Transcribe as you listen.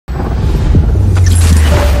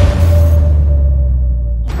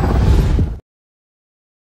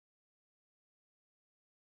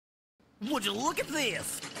Would you look at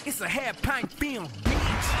this? It's a half-pint film, bitch.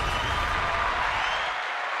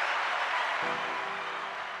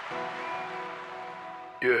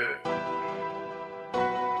 Yeah.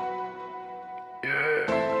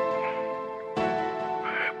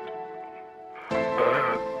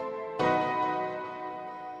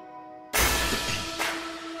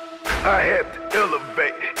 I had to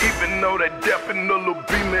elevate, even though they deaf and a little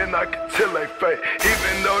beat, man, I can tell they fake.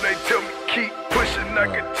 Even though they tell me keep pushing, I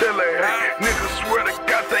can tell they hate. Niggas swear to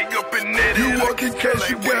God they up in there. You walk in cash,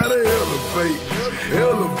 you gotta elevate.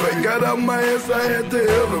 Elevate, got out my ass, I had to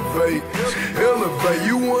elevate. Elevate,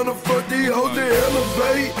 you wanna fuck these hoes, to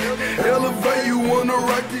elevate. Elevate, you wanna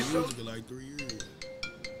rock these shows. Like 3 years.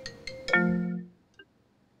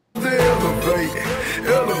 Elevate,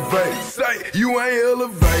 elevate, say you ain't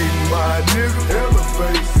elevating my nigga.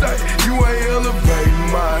 Elevate, say you ain't elevating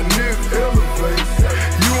my nigga. Elevate, say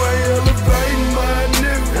you ain't elevating my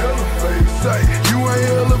nigga. Elevate, say you ain't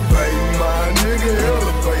elevating my nigga.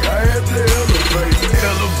 Elevate, I had to elevate.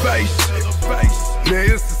 Elevation,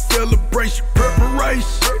 now it's a celebration,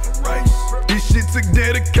 preparation. This shit took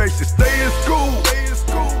dedication. Stay in school,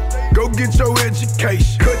 go get your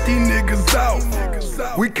education. Cut these niggas out.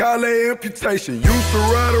 We call it amputation. Used to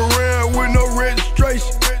ride around with no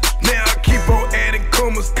registration. Now I keep on adding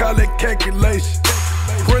commas, call it calculation.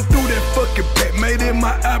 Run through that fucking pack, made it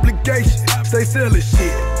my obligation. Stay selling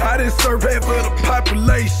shit, I done serve half of the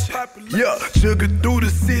population. Yeah, sugar through the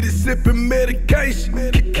city, sipping medication.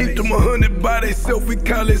 Keep them 100 by themselves, we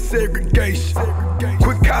call it segregation.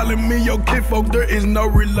 Quit calling me your kinfolk, there is no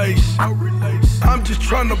relation. I'm just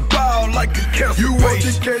tryna ball like a cancer patient. You want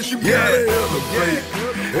the cash, you gotta elevate.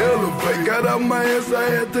 Elevate, got out my ass, I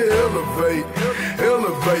had to elevate.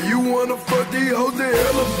 Elevate, you wanna fuck these hoes, to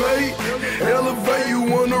elevate. Elevate, you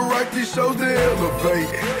wanna rock these shows, to elevate.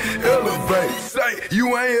 Elevate, say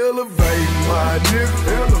you ain't elevating my nigga.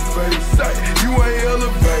 Elevate, say you ain't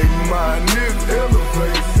elevating my nigga.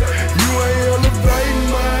 Elevate, say you ain't elevating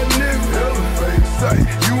my nigga. Elevate, say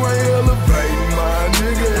you ain't elevating my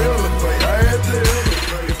nigga. Elevate, I had to elevate.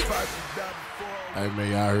 Hey man,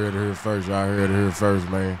 y'all heard it here first. Y'all heard it here first,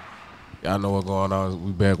 man. Y'all know what's going on.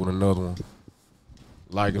 We back with another one.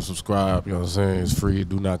 Like and subscribe, you know what I'm saying? It's free, it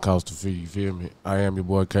do not cost a fee, you feel me? I am your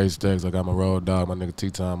boy K Stacks. I got my road dog, my nigga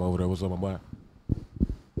T-Time over there. What's up, my boy?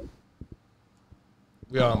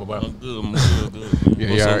 We all, my boy. I'm good.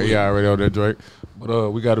 Yeah, already on that Drake.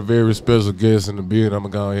 But we got a very special guest in the building. I'm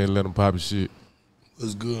gonna go ahead and let him pop his shit.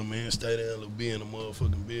 What's good, man? Stay down, little B in the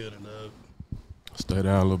motherfucking building, dog. Stay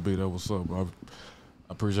down a little bit. That what's up, bro?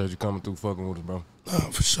 I appreciate you coming through fucking with us, bro.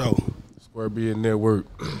 For sure. SquareBidness Network.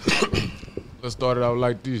 Let's start it out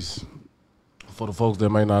like this. For the folks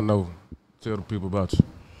that may not know, tell the people about you.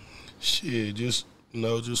 Shit, just,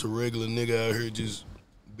 just a regular nigga out here just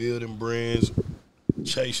building brands,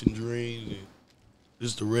 chasing dreams, and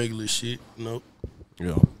just the regular shit,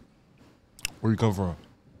 Yeah. Where you come from?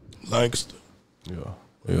 Lancaster. Yeah.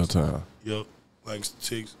 L-Town. Yep.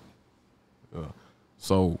 Lancaster, Texas. Yeah.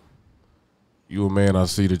 So, you a man, I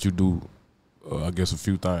see that you do, I guess, a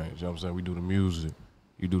few things. You know what I'm saying? We do the music,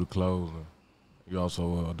 you do the clothes, and you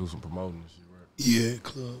also do some promoting and shit, right? Yeah,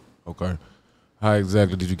 club. Okay. How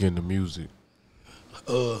exactly did you get into music?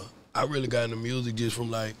 I really got into music just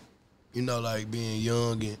from like being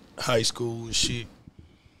young in high school and shit.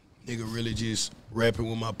 Nigga really just rapping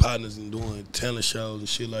with my partners and doing talent shows and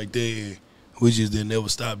shit like that. And we just didn't ever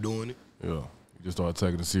stop doing it. Yeah. You just started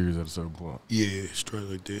taking it serious at a certain point. Yeah, straight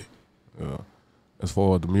like that. Yeah. As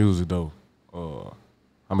far as the music though,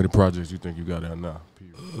 how many projects you think you got out now?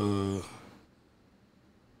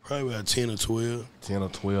 Probably about 10 or 12. 10 or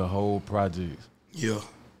 12 whole projects. Yeah.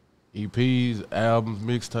 EPs, albums,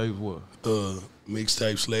 mixtapes, what?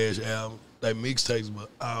 Mixtape / album. Like mixtapes, but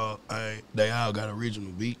they all got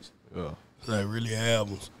original beats. Yeah. Like really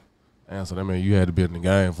albums. And so that mean you had to be in the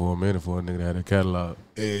game for a minute for a nigga that had a catalog.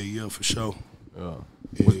 Yeah, for sure. Yeah.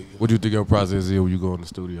 Yeah. What do you think your process is when you go in the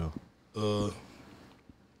studio?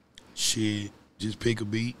 Shit, just pick a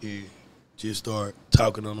beat and just start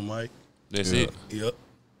talking on the mic. That's it. Yep.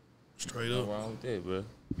 Straight up. What's wrong with that, bro?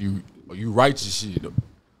 You write your shit,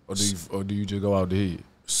 or do you just go out the head?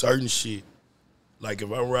 Certain shit. Like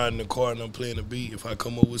if I'm riding the car and I'm playing a beat, if I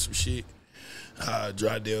come up with some shit, I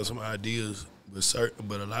jot down some ideas.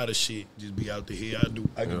 But a lot of shit just be out the head.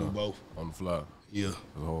 I can do both. On the fly. Yeah.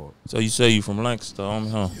 That's hard. So you say you from Lancaster,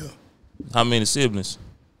 huh? Yeah. How many siblings?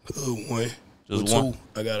 One. Just one? Two.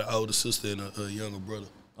 I got an older sister and a younger brother.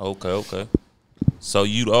 Okay. So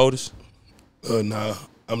you the oldest? Nah,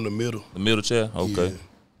 I'm the middle. The middle child? Okay. Yeah.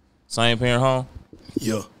 Same parent home?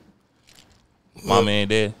 Yeah. Mama and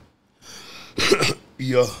dad?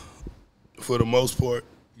 Yeah. for the most part,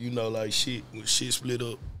 you know, like shit split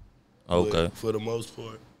up. Okay. But for the most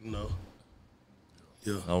part, you know.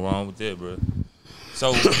 Yeah. No wrong with that, bro.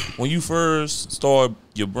 So when you first started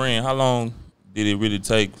your brand, how long did it really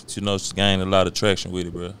take to gain a lot of traction with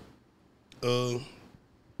it, bro?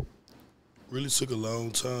 Really took a long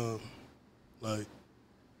time. Like,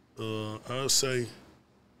 I say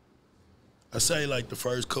like the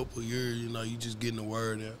first couple of years, you know, you just getting the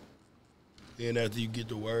word out. Then after you get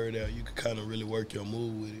the word out, you can kind of really work your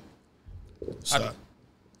move with it. So,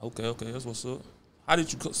 Okay, that's what's up. How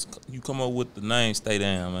did you come up with the name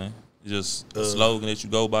StayDown, man? Just a slogan that you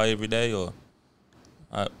go by every day, or?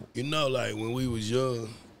 You know, like when we was young,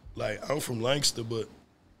 like I'm from Lancaster, but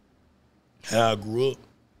how I grew up,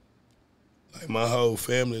 like my whole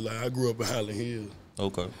family, like I grew up in Highland Hills.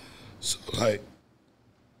 Okay. So like,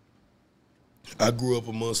 I grew up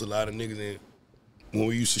amongst a lot of niggas, and when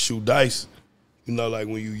we used to shoot dice, you know, like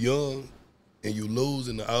when you young and you lose,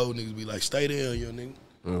 and the old niggas be like, "Stay down, young nigga."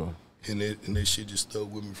 And that shit just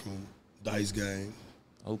stuck with me from dice game.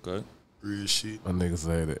 Okay. Real shit. My nigga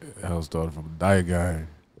said that how started from a dice game.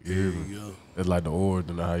 Yeah. That's like the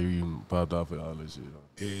origin of how you even popped off and all that shit.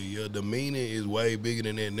 Yeah. The meaning is way bigger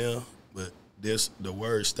than that now, but that's the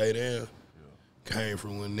word "stay down" came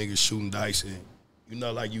from when niggas shooting dice, and you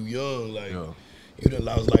know, like you young, like you done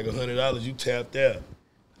lost like $100, you tapped out.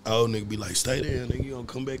 Old nigga be like, "Stay down, nigga, you gonna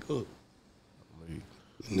come back up."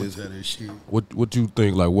 And that's how that shit. What you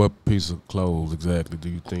think, like what piece of clothes exactly do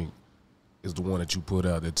you think is the one that you put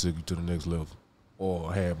out that took you to the next level?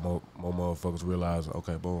 Or had more motherfuckers realize,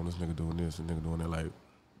 okay, boom, this nigga doing this and nigga doing that. Like,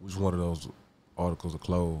 which one of those articles of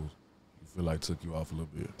clothes you feel like took you off a little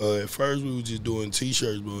bit? At first we were just doing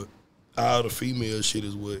T-shirts, but all the female shit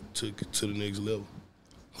is what took it to the next level.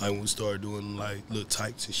 Like when we started doing like little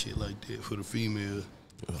tights and shit like that for the females.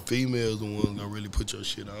 The females the ones gonna really put your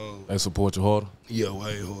shit on. They support you harder? Yeah,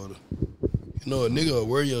 way harder. You know, a nigga will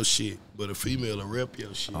wear your shit, but a female will rep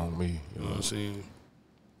your shit. On me. You know what I'm saying?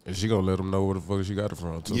 And she gonna let them know where the fuck she got it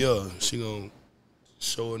from, too. Yeah, she gonna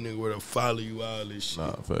show a nigga where to follow you, all this shit.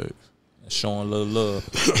 Nah, facts. Showing a little love.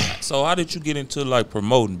 So how did you get into like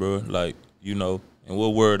promoting, bro? Like, you know, and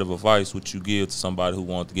what word of advice would you give to somebody who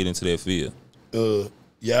wanted to get into that field?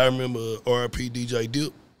 Yeah, I remember RP DJ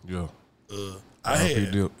Dip. Yeah. I had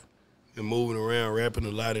Dip. been moving around, rapping a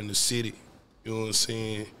lot in the city. You know what I'm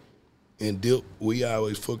saying? And Dip, we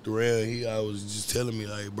always fucked around. He always just telling me,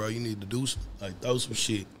 like, bro, you need to do some, like, throw some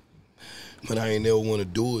shit. But I ain't never want to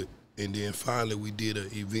do it. And then finally we did an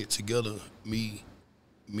event together, me,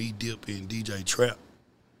 Dip, and DJ Trap.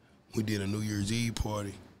 We did a New Year's Eve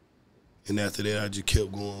party. And after that, I just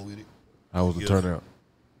kept going with it. How was the turnout?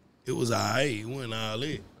 It was all right. It wasn't all that.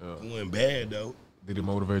 It wasn't bad, though. Did it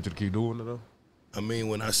motivate you to keep doing it, though? I mean,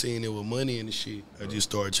 when I seen it with money and the shit, I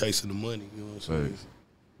just started chasing the money. You know what I'm saying?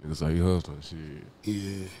 Niggas like you hustling shit.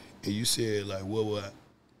 Yeah. And you said, like, what would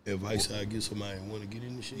advice I give somebody who want to get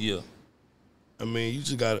in the shit? Yeah. I mean, you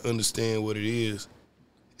just got to understand what it is.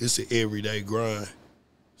 It's an everyday grind.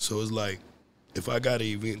 So it's like, if I got an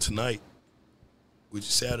event tonight, which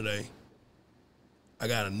is Saturday, I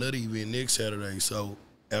got another event next Saturday. So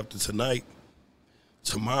after tonight,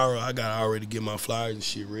 tomorrow I got to already get my flyers and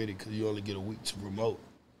shit ready because you only get a week to promote.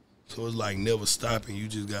 So it's like never stopping. You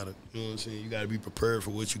just got to, you know what I'm saying? You got to be prepared for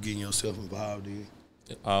what you're getting yourself involved in.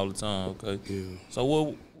 All the time, okay. Yeah. So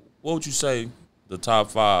what would you say the top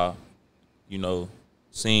 5, you know,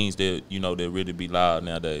 scenes that, you know, that really be loud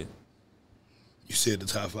nowadays? You said the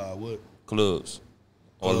top 5 what? Clubs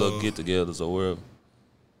or little get-togethers or wherever.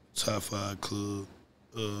 Top 5 club.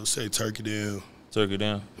 Say Turkey Down. Turkey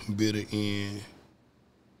Down. Bitter End.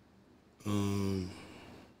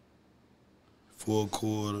 Full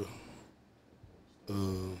Quarter.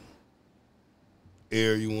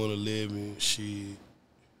 Air You Wanna Live In. Shit.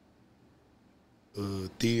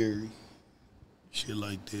 Theory. Shit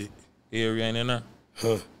like that. Area ain't in there?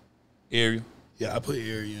 Huh? Area? Yeah, I put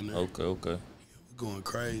Area in there. Okay. We're going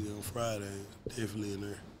crazy on Friday. Definitely in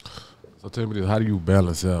there. So tell me this, how do you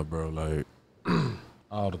balance out, bro? Like,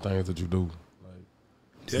 all the things that you do. Like,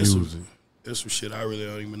 music. That's some shit I really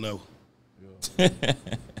don't even know. Yeah.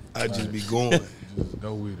 I just be going. Just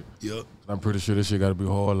go with it. Yep. I'm pretty sure this shit got to be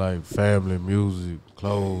hard, like family, music,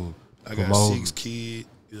 clothes. I got 6 kids.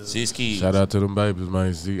 Yeah. 6 kids. Shout out to them babies,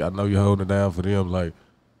 man. See, I know you're holding it down for them. Like,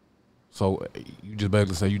 so you just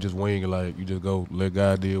basically say you just wing it, like you just go let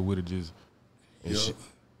God deal with it, just and shit.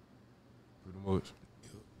 Pretty much.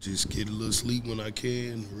 Yep. Just get a little sleep when I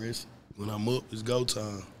can, rest. When I'm up, it's go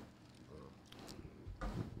time.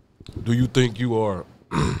 Do you think you are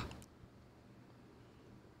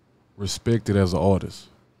respected as an artist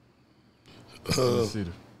in the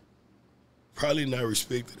city? probably not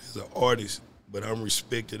respected as an artist, but I'm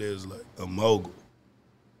respected as like a mogul.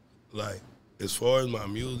 Like, as far as my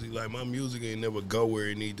music, like my music ain't never go where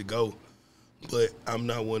it need to go. But I'm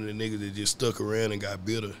not one of the niggas that just stuck around and got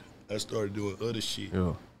bitter. I started doing other shit.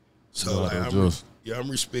 Yeah. So No, like I'm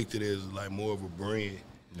I'm respected as like more of a brand.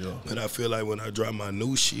 Yeah. But I feel like when I drop my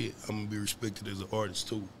new shit, I'm gonna be respected as an artist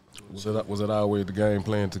too. Was it always the game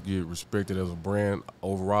plan to get respected as a brand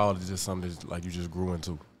overall? Or is it just something that like you just grew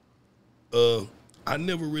into? I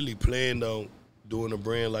never really planned on doing a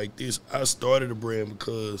brand like this. I started a brand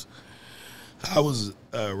because I was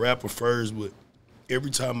a rapper first, but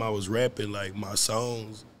every time I was rapping, like my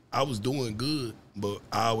songs, I was doing good, but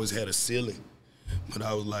I always had a ceiling. But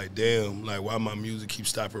I was like, damn, like why my music keep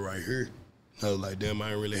stopping right here? I was like, damn,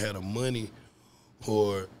 I ain't really had the money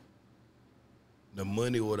or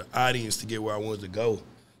the audience to get where I wanted to go.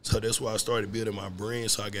 So that's why I started building my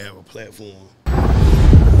brand so I could have a platform.